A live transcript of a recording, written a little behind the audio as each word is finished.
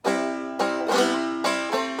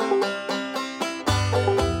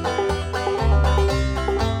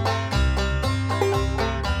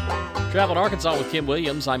Travel in Arkansas with Kim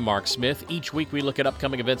Williams. I'm Mark Smith. Each week we look at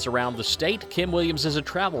upcoming events around the state. Kim Williams is a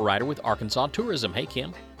travel writer with Arkansas Tourism. Hey,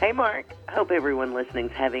 Kim. Hey, Mark. I hope everyone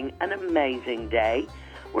listening's having an amazing day.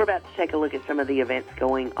 We're about to take a look at some of the events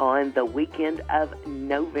going on the weekend of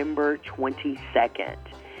November 22nd.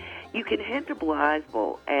 You can head to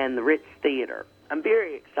Blytheville and the Ritz Theater. I'm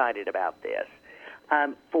very excited about this.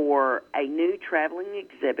 For a new traveling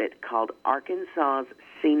exhibit called Arkansas's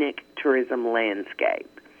Scenic Tourism Landscape.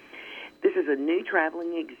 This is a new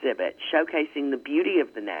traveling exhibit showcasing the beauty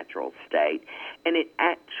of the natural state, and it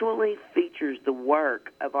actually features the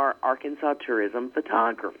work of our Arkansas tourism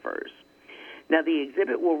photographers. Now, the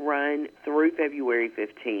exhibit will run through February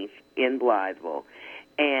 15th in Blytheville,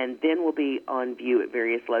 and then will be on view at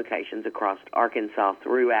various locations across Arkansas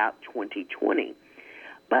throughout 2020.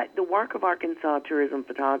 But the work of Arkansas tourism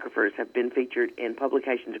photographers have been featured in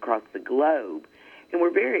publications across the globe, and we're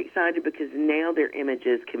very excited because now their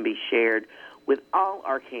images can be shared with all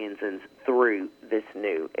Arkansans through this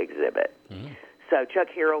new exhibit. Mm-hmm. So Chuck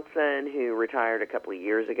Harrelson, who retired a couple of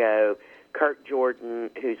years ago, Kirk Jordan,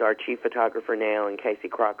 who's our chief photographer now, and Casey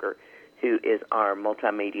Crocker, who is our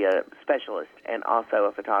multimedia specialist and also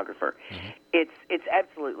a photographer. Mm-hmm. It's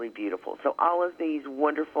absolutely beautiful. So all of these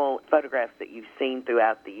wonderful photographs that you've seen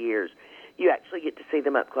throughout the years, you actually get to see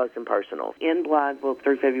them up close and personal in Blytheville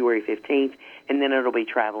through February 15th, and then it'll be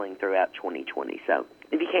traveling throughout 2020. So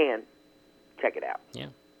if you can, check it out. Yeah.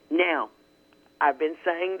 Now, I've been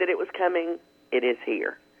saying that it was coming. It is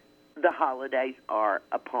here. The holidays are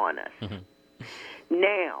upon us. Mm-hmm.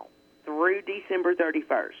 Now, through December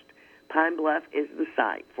 31st, Pine Bluff is the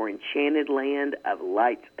site for Enchanted Land of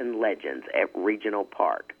Lights and Legends at Regional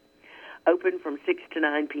Park. Open from 6 to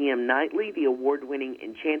 9 p.m. nightly, the award-winning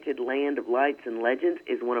Enchanted Land of Lights and Legends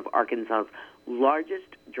is one of Arkansas's largest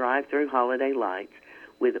drive-through holiday lights,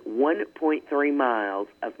 with 1.3 miles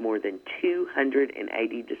of more than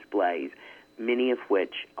 280 displays, many of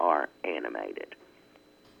which are animated.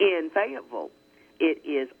 In Fayetteville, it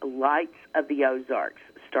is Lights of the Ozarks,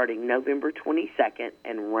 starting November 22nd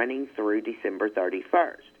and running through December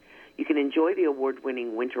 31st. You can enjoy the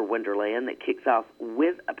award-winning Winter Wonderland that kicks off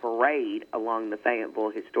with a parade along the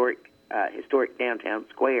Fayetteville historic downtown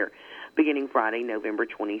square, beginning Friday, November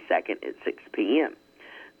 22nd at 6 p.m.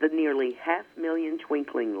 The nearly 500,000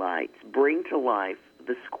 twinkling lights bring to life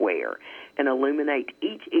the square and illuminate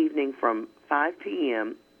each evening from 5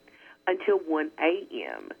 p.m. until 1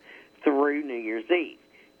 a.m. through New Year's Eve.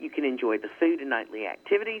 You can enjoy the food and nightly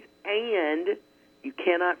activities, and you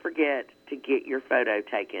cannot forget to get your photo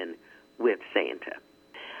taken with Santa.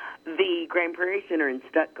 The Grand Prairie Center in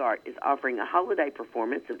Stuttgart is offering a holiday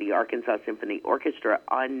performance of the Arkansas Symphony Orchestra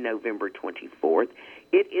on November 24th.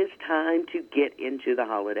 It is time to get into the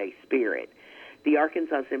holiday spirit. The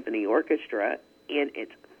Arkansas Symphony Orchestra, in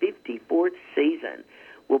its 54th season,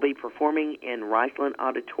 will be performing in Riceland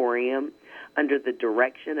Auditorium under the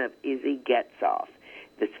direction of Izzy Getzoff.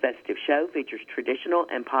 This festive show features traditional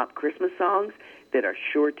and pop Christmas songs that are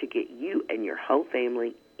sure to get you and your whole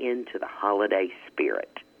family into the holiday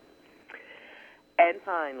spirit. And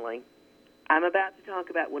finally, I'm about to talk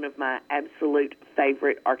about one of my absolute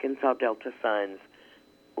favorite Arkansas Delta sons,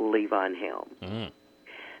 Levon Helm. Mm.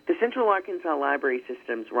 The Central Arkansas Library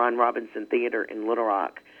System's Ron Robinson Theater in Little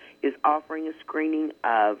Rock is offering a screening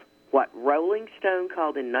of what Rolling Stone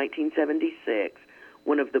called in 1976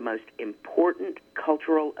 one of the most important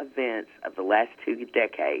cultural events of the last 2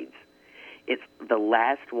 decades. It's The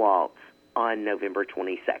Last Waltz on November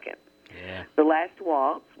 22nd. Yeah. The Last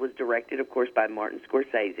Waltz was directed, of course, by Martin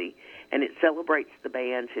Scorsese, and it celebrates the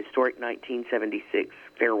band's historic 1976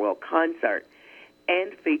 farewell concert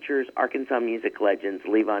and features Arkansas music legends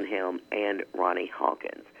Levon Helm and Ronnie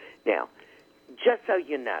Hawkins. Now, just so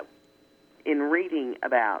you know, in reading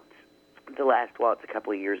about The Last Waltz a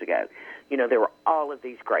couple of years ago, you know, there were all of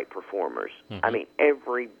these great performers. Mm-hmm. I mean,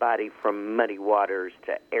 everybody from Muddy Waters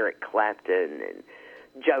to Eric Clapton and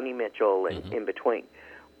Joni Mitchell and in between.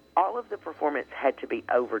 All of the performance had to be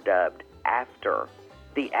overdubbed after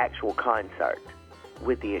the actual concert,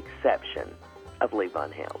 with the exception of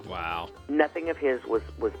Levon Helm. Wow. Nothing of his was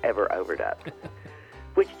ever overdubbed,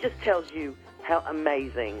 which just tells you how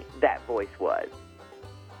amazing that voice was.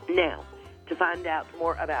 Now, to find out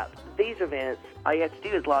more about these events, all you have to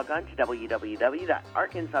do is log on to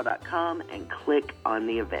www.arkansas.com and click on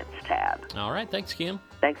the Events tab. All right. Thanks, Kim.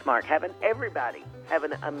 Thanks, Mark. Everybody have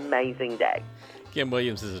an amazing day. Kim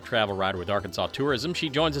Williams is a travel writer with Arkansas Tourism. She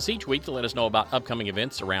joins us each week to let us know about upcoming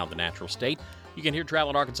events around the natural state. You can hear Travel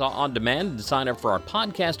in Arkansas on demand and sign up for our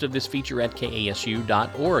podcast of this feature at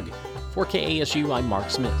KASU.org. For KASU, I'm Mark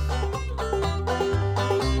Smith.